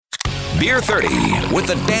Beer 30 with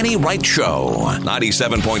the Danny Wright Show.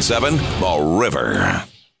 97.7 The River.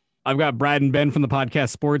 I've got Brad and Ben from the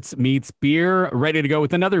podcast Sports Meets Beer ready to go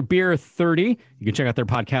with another Beer 30. You can check out their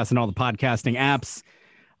podcast and all the podcasting apps.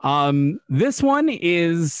 This one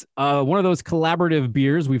is one of those collaborative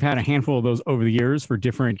beers. We've had a handful of those over the years for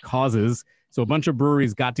different causes. So a bunch of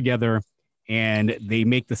breweries got together and they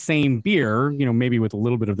make the same beer, you know, maybe with a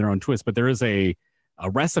little bit of their own twist, but there is a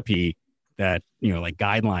recipe that, you know, like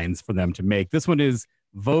guidelines for them to make. This one is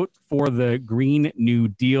Vote for the Green New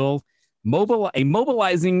Deal. A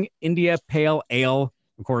mobilizing India Pale Ale.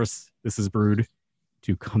 Of course, this is brewed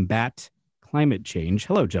to combat climate change.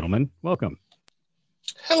 Hello, gentlemen. Welcome.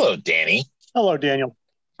 Hello, Danny. Hello, Daniel.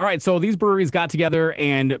 All right, so these breweries got together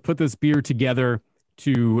and put this beer together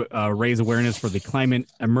to raise awareness for the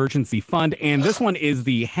Climate Emergency Fund. And this one is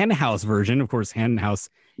the Hen House version. Of course, Hen House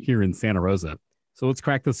here in Santa Rosa. So let's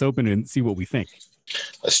crack this open and see what we think.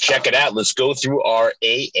 Let's check it out. Let's go through our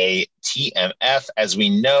AATMF. As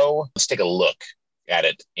we know, let's take a look at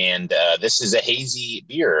it. And this is a hazy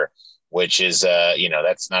beer, which is,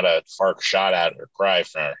 that's not a far shot out or cry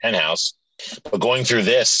from our Hen House. But going through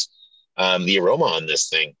this, the aroma on this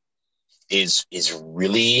thing is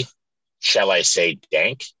really, shall I say,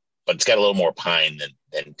 dank, but it's got a little more pine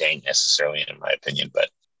than dank necessarily, in my opinion. But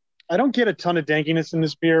I don't get a ton of dankiness in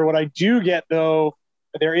this beer. What I do get, though,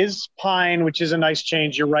 there is pine, which is a nice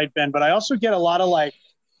change. You're right, Ben. But I also get a lot of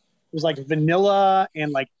there's vanilla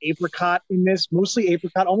and apricot in this, mostly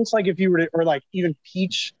apricot, almost like if you were to, or even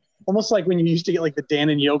peach, almost like when you used to get the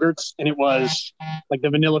Dannon yogurts and it was the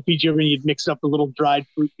vanilla peach yogurt and you'd mix up the little dried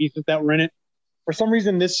fruit pieces that were in it. For some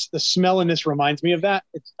reason, the smell in this reminds me of that.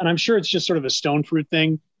 And I'm sure it's just sort of a stone fruit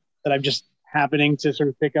thing that I'm just happening to sort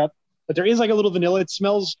of pick up. But there is a little vanilla. It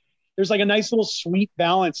smells. There's a nice little sweet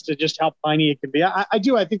balance to just how piney it can be. I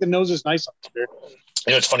think the nose is nice on this beer.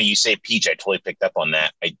 You know, it's funny you say peach. I totally picked up on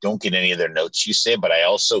that. I don't get any of their notes you say, but I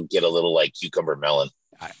also get a little cucumber melon.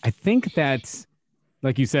 I think that,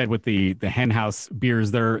 like you said, with the Hen House beers,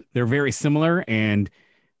 they're very similar and,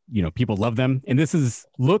 you know, people love them. And this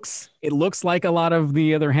looks like a lot of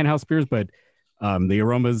the other Hen House beers, but the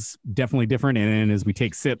aroma's definitely different. And as we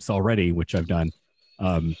take sips already, which I've done,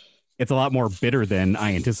 it's a lot more bitter than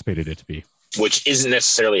I anticipated it to be. Which isn't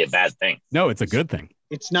necessarily a bad thing. No, it's a good thing.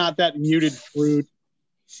 It's not that muted fruit.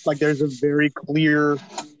 There's a very clear,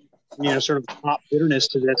 sort of hop bitterness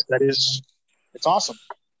to this it's awesome.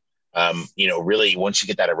 Really, once you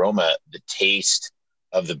get that aroma, the taste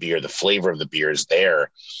of the beer, the flavor of the beer is there.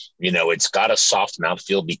 It's got a soft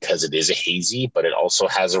mouthfeel because it is a hazy, but it also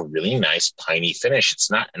has a really nice piney finish. It's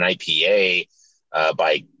not an IPA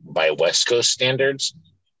by West Coast standards,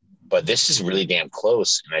 but this is really damn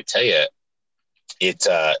close. And I tell you, it's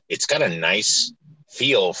got a nice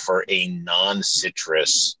feel for a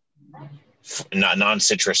non-citrus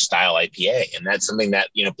style IPA. And that's something that,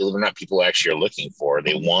 believe it or not, people actually are looking for.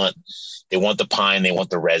 They want the pine, they want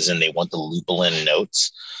the resin, they want the lupulin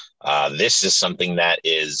notes. This is something that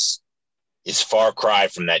is far cry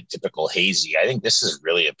from that typical hazy. I think this is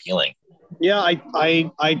really appealing. Yeah, I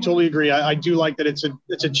totally agree. I do like that it's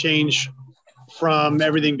a change from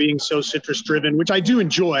everything being so citrus driven, which I do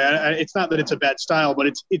enjoy. It's not that it's a bad style, but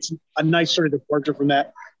it's a nice sort of departure from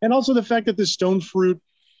that. And also the fact that the stone fruit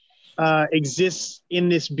exists in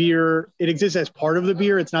this beer. It exists as part of the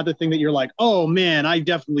beer. It's not the thing that you're like, oh man, I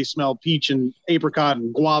definitely smell peach and apricot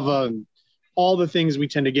and guava and all the things we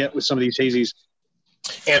tend to get with some of these hazies.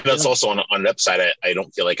 And that's also on the upside. I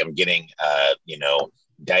don't feel like I'm getting,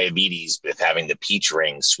 diabetes with having the peach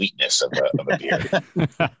ring sweetness of a beer.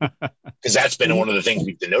 Because that's been one of the things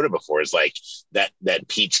we've denoted before is that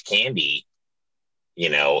peach candy,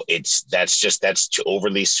 that's too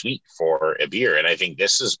overly sweet for a beer. And I think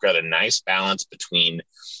this has got a nice balance between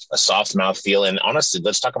a soft mouthfeel. And honestly,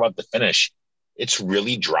 let's talk about the finish. It's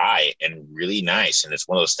really dry and really nice. And it's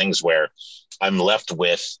one of those things where I'm left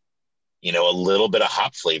with, a little bit of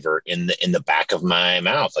hop flavor in the back of my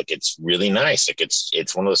mouth. It's really nice.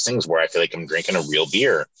 It's one of those things where I feel like I'm drinking a real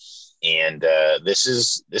beer. And this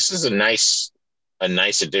is a nice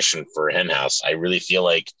addition for Hen House. I really feel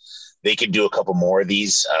like they could do a couple more of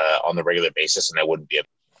these on the regular basis, and I wouldn't be able.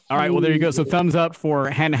 All right, well, there you go. So thumbs up for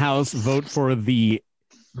Hen House. Vote for the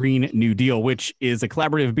Green New Deal, which is a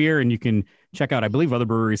collaborative beer, and you can check out, I believe other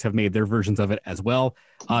breweries have made their versions of it as well.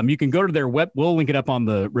 You can go to their web. We'll link it up on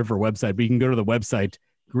the River website, but you can go to the website,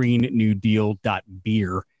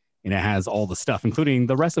 greennewdeal.beer, and it has all the stuff, including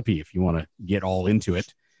the recipe if you want to get all into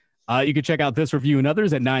it. You can check out this review and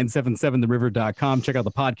others at 977theriver.com. Check out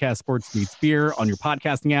the podcast Sports Meets Beer on your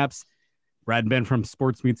podcasting apps. Brad and Ben from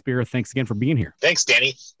Sports Meets Beer, thanks again for being here. Thanks,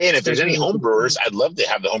 Danny. And if there's any home brewers, I'd love to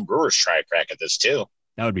have the home brewers try a crack at this too.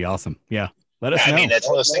 That would be awesome. Yeah. Let us know. I mean, that's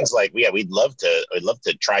one of those things like, we'd love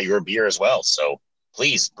to try your beer as well. So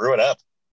please brew it up.